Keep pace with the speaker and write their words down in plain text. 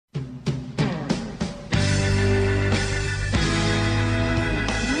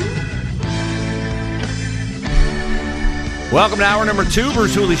Welcome to hour number 2,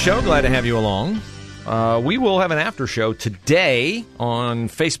 Bruce Hooley Show. Glad to have you along. We will have an after show today on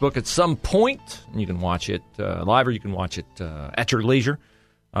Facebook at some point. You can watch it live or you can watch it at your leisure.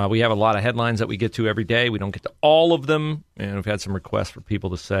 We have a lot of headlines that we get to every day. We don't get to all of them. And we've had some requests for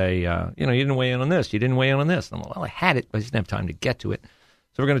people to say, you didn't weigh in on this. You didn't weigh in on this. And I'm like, well, I had it, but I just didn't have time to get to it.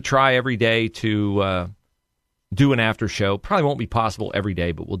 So we're going to try every day to do an after show. Probably won't be possible every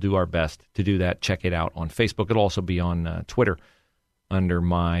day, but we'll do our best to do that. Check it out on Facebook. It'll also be on Twitter under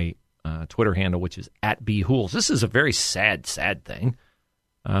my Twitter handle, which is @BHools. This is a very sad thing.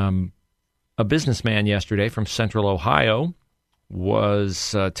 A businessman yesterday from Central Ohio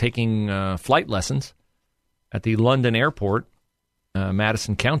was taking flight lessons at the London airport,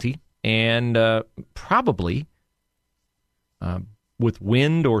 Madison County, and probably with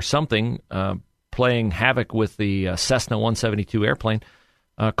wind or something, playing havoc with the Cessna 172 airplane,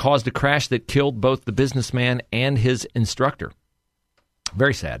 caused a crash that killed both the businessman and his instructor.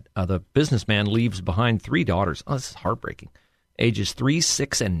 Very sad. The businessman leaves behind 3 daughters. Oh, this is heartbreaking. Ages 3,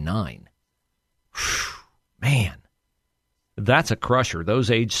 6, and 9. Whew, man, that's a crusher.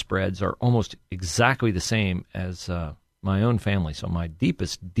 Those age spreads are almost exactly the same as my own family. So my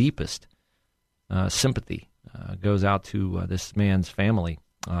deepest sympathy goes out to this man's family,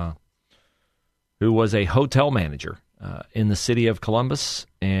 who was a hotel manager in the city of Columbus,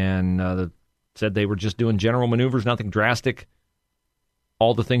 and said they were just doing general maneuvers, nothing drastic.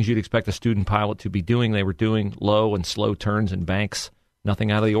 All the things you'd expect a student pilot to be doing, they were doing: low and slow turns and banks,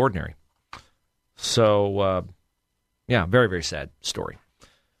 nothing out of the ordinary. So, yeah, very, very sad story.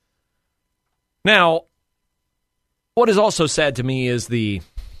 Now, what is also sad to me is the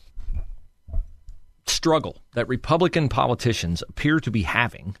struggle that Republican politicians appear to be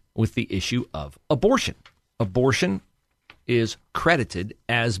having with the issue of abortion. Abortion is credited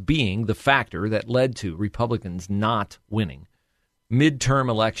as being the factor that led to Republicans not winning midterm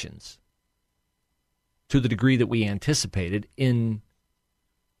elections to the degree that we anticipated in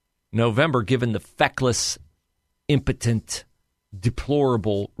November, given the feckless, impotent,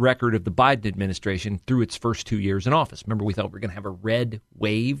 deplorable record of the Biden administration through its first 2 years in office. Remember, we thought we were going to have a red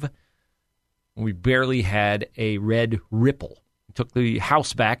wave. We barely had a red ripple. We took the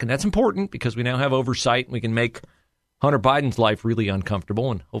House back, and that's important because we now have oversight, and we can make Hunter Biden's life really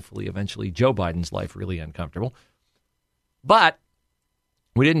uncomfortable, and hopefully eventually Joe Biden's life really uncomfortable. But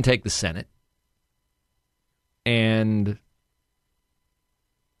we didn't take the Senate, and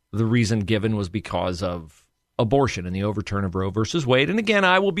the reason given was because of abortion and the overturn of Roe versus Wade. And again,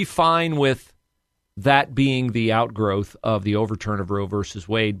 I will be fine with that being the outgrowth of the overturn of Roe versus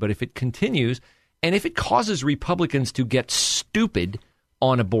Wade. But if it continues, and if it causes Republicans to get stupid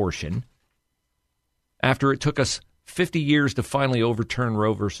on abortion after it took us 50 years to finally overturn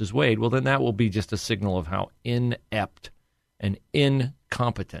Roe versus Wade, well, then that will be just a signal of how inept and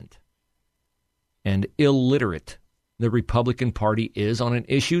incompetent and illiterate the Republican Party is on an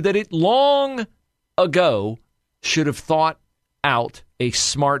issue that it long ago should have thought out a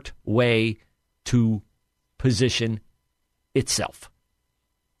smart way to position itself.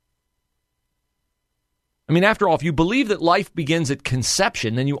 I mean, after all, if you believe that life begins at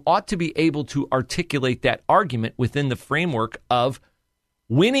conception, then you ought to be able to articulate that argument within the framework of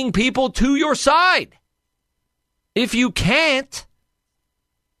winning people to your side. If you can't,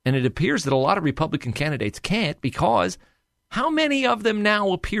 and it appears that a lot of Republican candidates can't, because how many of them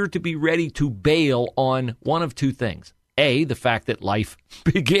now appear to be ready to bail on one of two things? A, the fact that life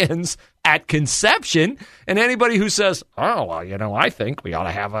begins at conception, and anybody who says, oh, well, I think we ought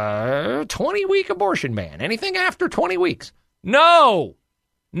to have a 20-week abortion ban. Anything after 20 weeks. No.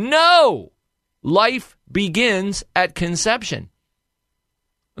 Life begins at conception.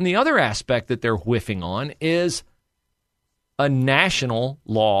 And the other aspect that they're whiffing on is a national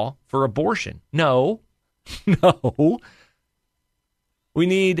law for abortion. No. We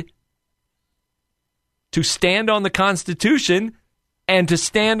need to stand on the Constitution and to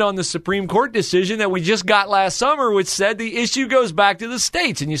stand on the Supreme Court decision that we just got last summer, which said the issue goes back to the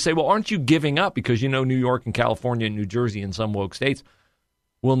states. And you say, well, aren't you giving up? Because New York and California and New Jersey and some woke states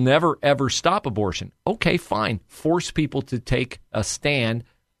will never, ever stop abortion. Okay, fine. Force people to take a stand.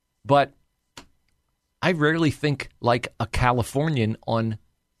 But I rarely think like a Californian on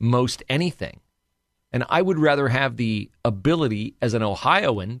most anything. And I would rather have the ability as an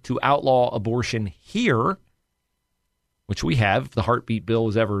Ohioan to outlaw abortion here, which we have, if the heartbeat bill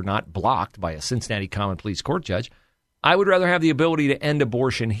was ever not blocked by a Cincinnati Common Pleas Court judge. I would rather have the ability to end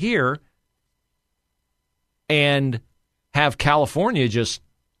abortion here and have California just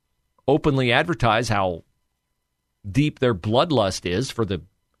openly advertise how deep their bloodlust is for the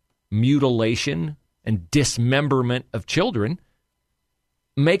mutilation and dismemberment of children,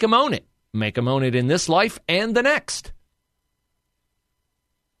 make them own it. Make them own it in this life and the next.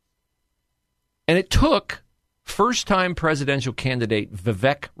 And it took first-time presidential candidate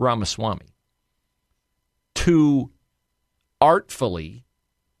Vivek Ramaswamy to artfully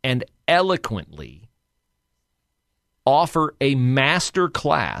and eloquently offer a master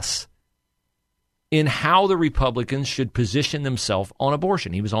class in how the Republicans should position themselves on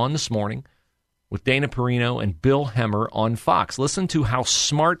abortion. He was on this morning with Dana Perino and Bill Hemmer on Fox. Listen to how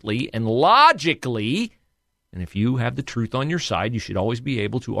smartly and logically, and if you have the truth on your side, you should always be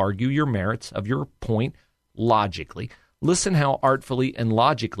able to argue your merits of your point logically. Listen how artfully and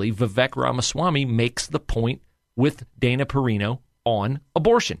logically Vivek Ramaswamy makes the point with Dana Perino on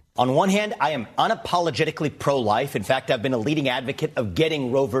abortion. On one hand, I am unapologetically pro-life. In fact, I've been a leading advocate of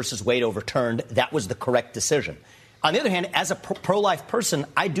getting Roe versus Wade overturned. That was the correct decision. On the other hand, as a pro-life person,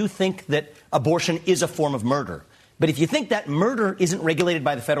 I do think that abortion is a form of murder. But if you think that murder isn't regulated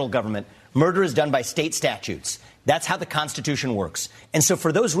by the federal government, murder is done by state statutes. That's how the Constitution works. And so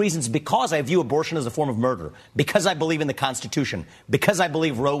for those reasons, because I view abortion as a form of murder, because I believe in the Constitution, because I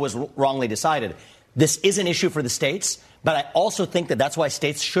believe Roe was wrongly decided, this is an issue for the states. But I also think that that's why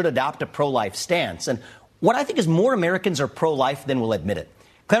states should adopt a pro-life stance. And what I think is more Americans are pro-life than will admit it.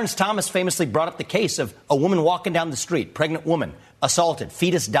 Clarence Thomas famously brought up the case of a woman walking down the street, pregnant woman, assaulted,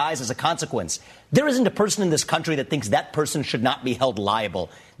 fetus dies as a consequence. There isn't a person in this country that thinks that person should not be held liable.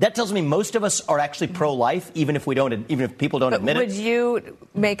 That tells me most of us are actually pro-life, even if people don't admit it. Would you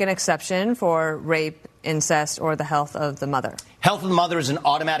make an exception for rape, incest, or the health of the mother? Health of the mother is an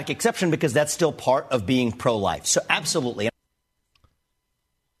automatic exception because that's still part of being pro-life. So absolutely.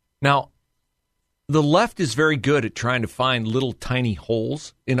 Now, the left is very good at trying to find little tiny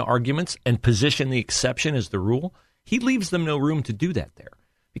holes in arguments and position the exception as the rule. He leaves them no room to do that there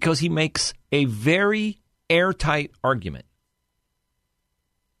because he makes a very airtight argument,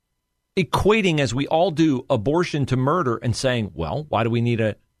 equating, as we all do, abortion to murder and saying, well, why do we need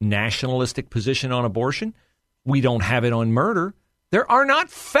a nationalistic position on abortion? We don't have it on murder. There are not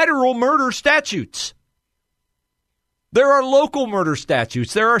federal murder statutes. There are local murder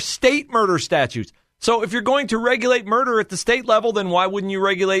statutes. There are state murder statutes. So if you're going to regulate murder at the state level, then why wouldn't you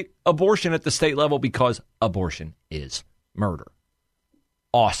regulate abortion at the state level? Because abortion is murder.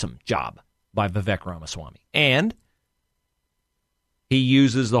 Awesome job by Vivek Ramaswamy. And he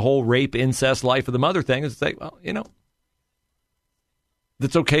uses the whole rape, incest, life of the mother thing and say, well, you know,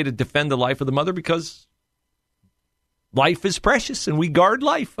 it's okay to defend the life of the mother because life is precious and we guard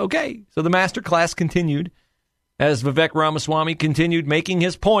life. Okay. So the master class continued as Vivek Ramaswamy continued making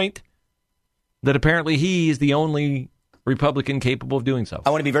his point that apparently he is the only Republican capable of doing so.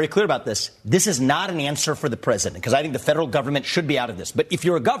 I want to be very clear about this. This is not an answer for the president because I think the federal government should be out of this. But if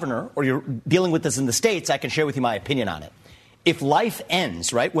you're a governor or you're dealing with this in the states, I can share with you my opinion on it. If life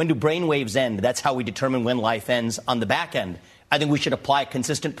ends, right, when do brainwaves end? That's how we determine when life ends on the back end. I think we should apply a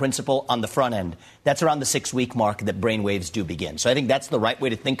consistent principle on the front end. That's around the 6-week mark that brainwaves do begin. So I think that's the right way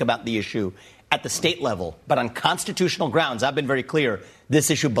to think about the issue at the state level. But on constitutional grounds, I've been very clear, this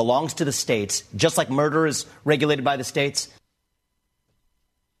issue belongs to the states, just like murder is regulated by the states.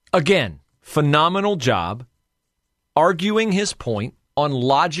 Again, phenomenal job arguing his point on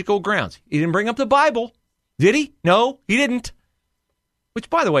logical grounds. He didn't bring up the Bible, did he? No, he didn't. Which,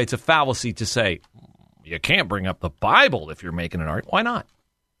 by the way, it's a fallacy to say, you can't bring up the Bible if you're making an argument. Why not?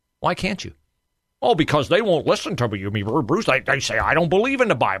 Why can't you? Oh, because they won't listen to me, Bruce. They say, I don't believe in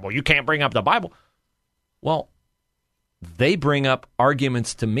the Bible. You can't bring up the Bible. Well, they bring up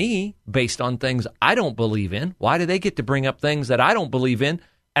arguments to me based on things I don't believe in. Why do they get to bring up things that I don't believe in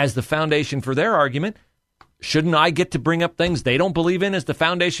as the foundation for their argument? Shouldn't I get to bring up things they don't believe in as the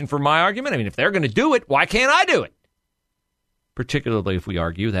foundation for my argument? I mean, if they're going to do it, why can't I do it? Particularly if we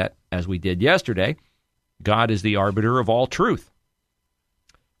argue that, as we did yesterday, God is the arbiter of all truth.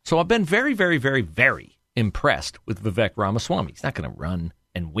 So I've been very, very, very, very impressed with Vivek Ramaswamy. He's not going to run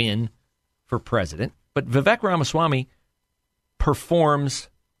and win for president, but Vivek Ramaswamy performs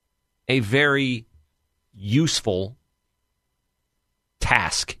a very useful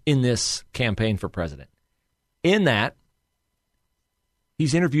task in this campaign for president. In that,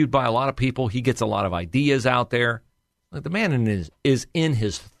 he's interviewed by a lot of people. He gets a lot of ideas out there. The man is in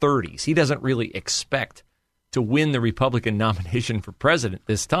his 30s. He doesn't really expect to win the Republican nomination for president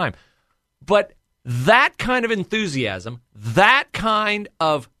this time. But that kind of enthusiasm, that kind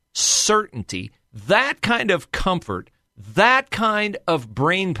of certainty, that kind of comfort, that kind of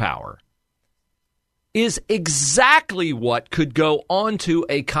brain power is exactly what could go onto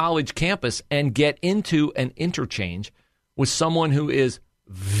a college campus and get into an interchange with someone who is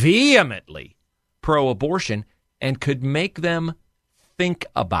vehemently pro-abortion and could make them think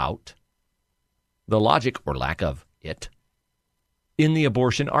about the logic or lack of it in the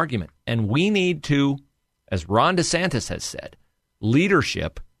abortion argument. And we need to, as Ron DeSantis has said,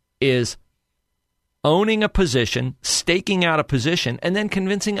 leadership is owning a position, staking out a position, and then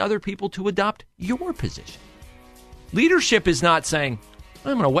convincing other people to adopt your position. Leadership is not saying,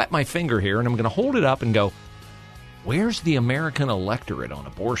 I'm going to wet my finger here and I'm going to hold it up and go, where's the American electorate on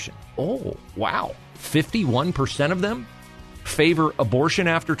abortion? Oh, wow. 51% of them favor abortion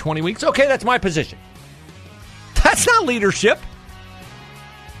after 20 weeks? Okay, that's my position. That's not leadership.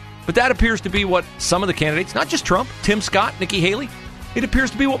 But that appears to be what some of the candidates, not just Trump, Tim Scott, Nikki Haley, it appears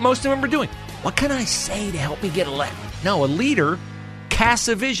to be what most of them are doing. What can I say to help me get elected? No, a leader casts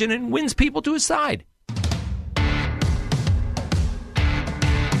a vision and wins people to his side.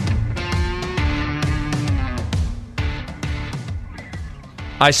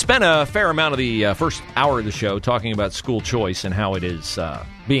 I spent a fair amount of the first hour of the show talking about school choice and how it is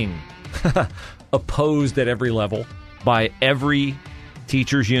being opposed at every level by every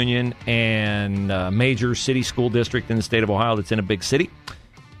teachers union and major city school district in the state of Ohio that's in a big city.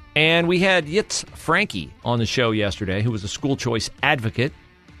 And we had Yitz Frankie on the show yesterday, who was a school choice advocate,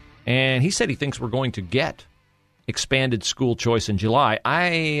 and he said he thinks we're going to get expanded school choice in July.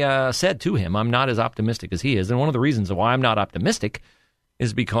 I said to him, I'm not as optimistic as he is, and one of the reasons why I'm not optimistic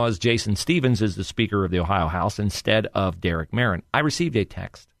is because Jason Stevens is the Speaker of the Ohio House instead of Derek Merrin. I received a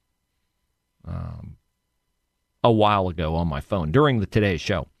text a while ago on my phone during the Today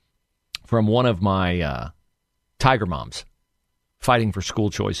show from one of my Tiger moms fighting for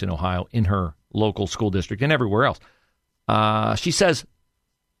school choice in Ohio in her local school district and everywhere else. She says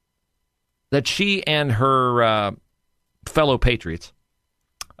that she and her fellow patriots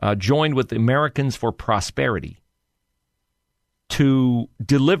joined with Americans for Prosperity to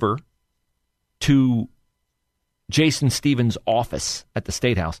deliver to Jason Stevens' office at the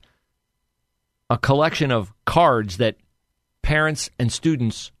State House a collection of cards that parents and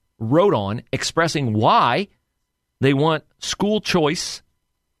students wrote on expressing why they want school choice,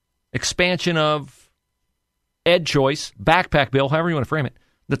 expansion of ed choice, backpack bill, however you want to frame it,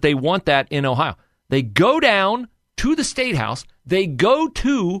 that they want that in Ohio. They go down to the State House. They go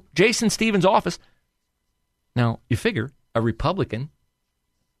to Jason Stevens' office. Now, you figure a Republican,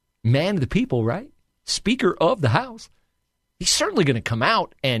 man of the people, right? Speaker of the House. He's certainly going to come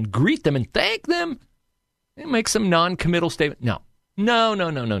out and greet them and thank them and make some non-committal statement. No.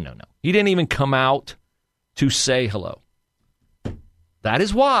 He didn't even come out to say hello. That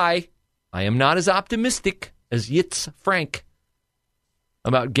is why I am not as optimistic as Yitz Frank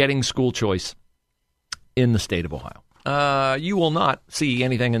about getting school choice in the state of Ohio. You will not see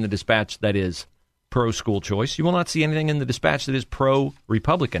anything in the dispatch that is pro-school choice. You will not see anything in the dispatch that is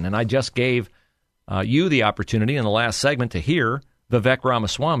pro-Republican. And I just gave you the opportunity in the last segment to hear Vivek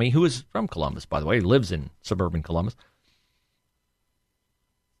Ramaswamy, who is from Columbus, by the way, lives in suburban Columbus,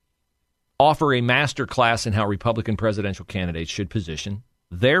 offer a master class in how Republican presidential candidates should position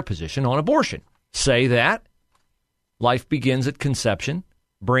their position on abortion. Say that life begins at conception.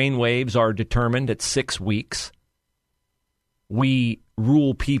 Brain waves are determined at 6 weeks. We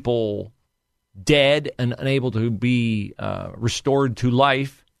rule people dead and unable to be restored to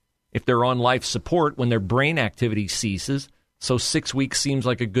life if they're on life support when their brain activity ceases. So 6 weeks seems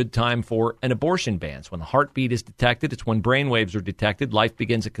like a good time for an abortion ban. So when the heartbeat is detected, it's when brain waves are detected. Life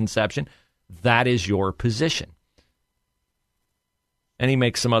begins at conception. That is your position. And he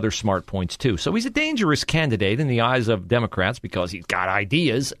makes some other smart points, too. So he's a dangerous candidate in the eyes of Democrats because he's got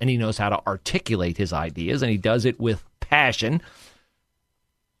ideas and he knows how to articulate his ideas, and he does it with passion.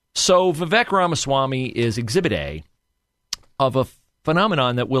 So Vivek Ramaswamy is Exhibit A of a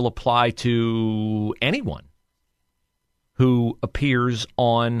phenomenon that will apply to anyone who appears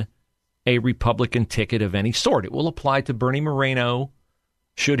on a Republican ticket of any sort. It will apply to Bernie Moreno,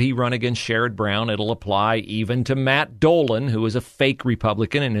 should he run against Sherrod Brown. It'll apply even to Matt Dolan, who is a fake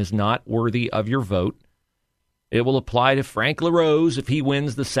Republican and is not worthy of your vote. It will apply to Frank LaRose if he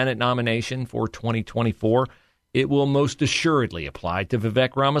wins the Senate nomination for 2024. It will most assuredly apply to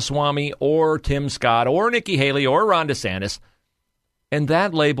Vivek Ramaswamy or Tim Scott or Nikki Haley or Ron DeSantis. And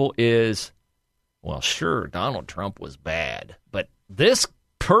that label is, well, sure, Donald Trump was bad, but this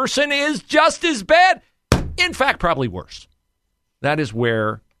person is just as bad. In fact, probably worse. That is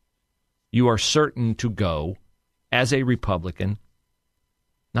where you are certain to go as a Republican,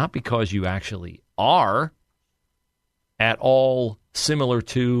 not because you actually are at all similar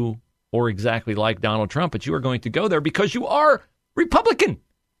to or exactly like Donald Trump, but you are going to go there because you are Republican.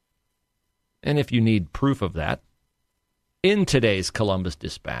 And if you need proof of that, in today's Columbus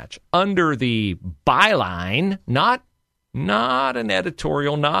Dispatch under the byline, not an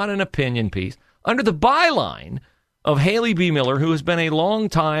editorial, not an opinion piece, under the byline of Haley B. Miller, who has been a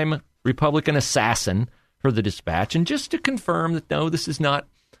longtime Republican assassin for the Dispatch. And just to confirm that, no, this is not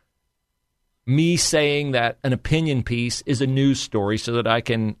me saying that an opinion piece is a news story so that I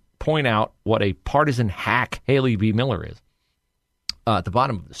can point out what a partisan hack Haley B. Miller is. At the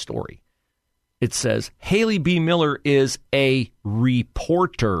bottom of the story, it says, Haley B. Miller is a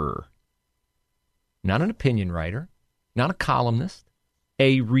reporter, not an opinion writer, not a columnist,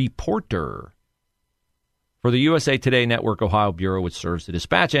 a reporter for the USA Today Network Ohio Bureau, which serves the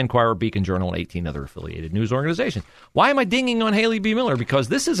Dispatch, Enquirer, Beacon Journal, and 18 other affiliated news organizations. Why am I dinging on Haley B. Miller? Because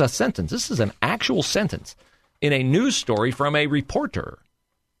this is a sentence. This is an actual sentence in a news story from a reporter.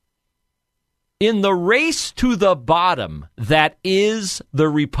 In the race to the bottom that is the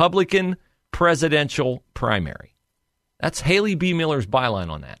Republican presidential primary. That's Haley B. Miller's byline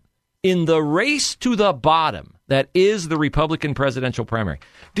on that. In the race to the bottom that is the Republican presidential primary.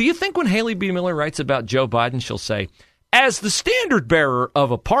 Do you think when Haley B. Miller writes about Joe Biden, she'll say, as the standard bearer of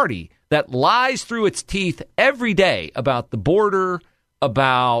a party that lies through its teeth every day about the border,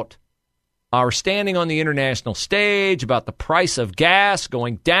 about our standing on the international stage, about the price of gas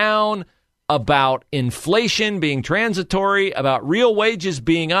going down, about inflation being transitory, about real wages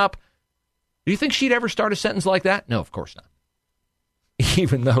being up. Do you think she'd ever start a sentence like that? No, of course not.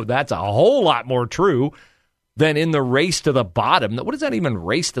 Even though that's a whole lot more true than in the race to the bottom. What does that even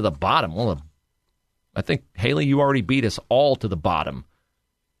race to the bottom? Well, I think, Haley, you already beat us all to the bottom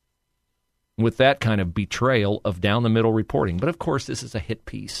with that kind of betrayal of down-the-middle reporting. But, of course, this is a hit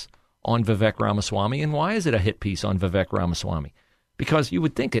piece on Vivek Ramaswamy. And why is it a hit piece on Vivek Ramaswamy? Because you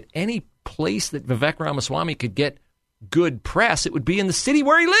would think at any place that Vivek Ramaswamy could get good press, it would be in the city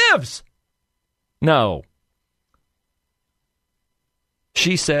where he lives. No.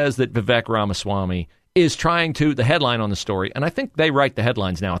 She says that Vivek Ramaswamy is trying to, the headline on the story, and I think they write the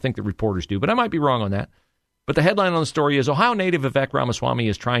headlines now. I think the reporters do, but I might be wrong on that. But the headline on the story is Ohio native Vivek Ramaswamy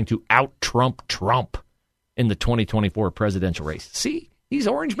is trying to out-Trump Trump in the 2024 presidential race. See, he's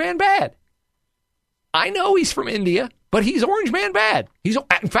Orange Man bad. I know he's from India, but he's Orange Man bad.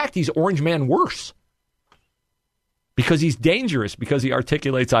 In fact, he's Orange Man worse. Because he's dangerous, because he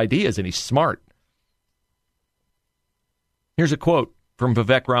articulates ideas and he's smart. Here's a quote from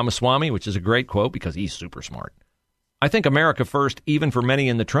Vivek Ramaswamy, which is a great quote because he's super smart. I think America first, even for many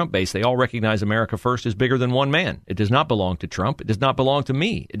in the Trump base, they all recognize America first is bigger than one man. It does not belong to Trump. It does not belong to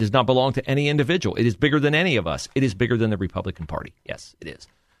me. It does not belong to any individual. It is bigger than any of us. It is bigger than the Republican Party. Yes, it is.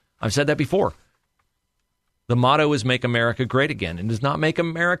 I've said that before. The motto is make America great again and does not make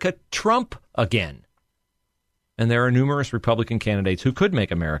America Trump again. And there are numerous Republican candidates who could make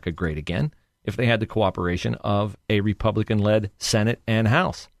America great again if they had the cooperation of a Republican-led Senate and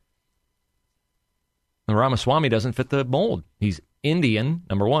House. And Ramaswamy doesn't fit the mold. He's Indian,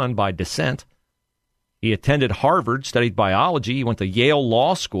 number one, by descent. He attended Harvard, studied biology. He went to Yale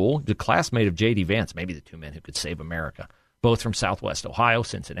Law School. He's a classmate of J.D. Vance, maybe the two men who could save America, both from Southwest Ohio,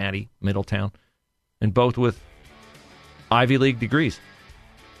 Cincinnati, Middletown, and both with Ivy League degrees.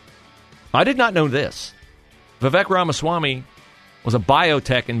 I did not know this. Vivek Ramaswamy was a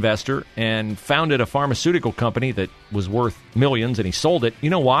biotech investor and founded a pharmaceutical company that was worth millions, and he sold it. You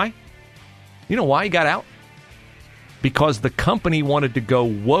know why? You know why he got out? Because the company wanted to go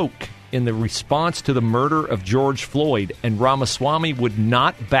woke in the response to the murder of George Floyd, and Ramaswamy would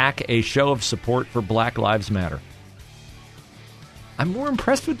not back a show of support for Black Lives Matter. I'm more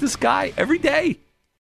impressed with this guy every day.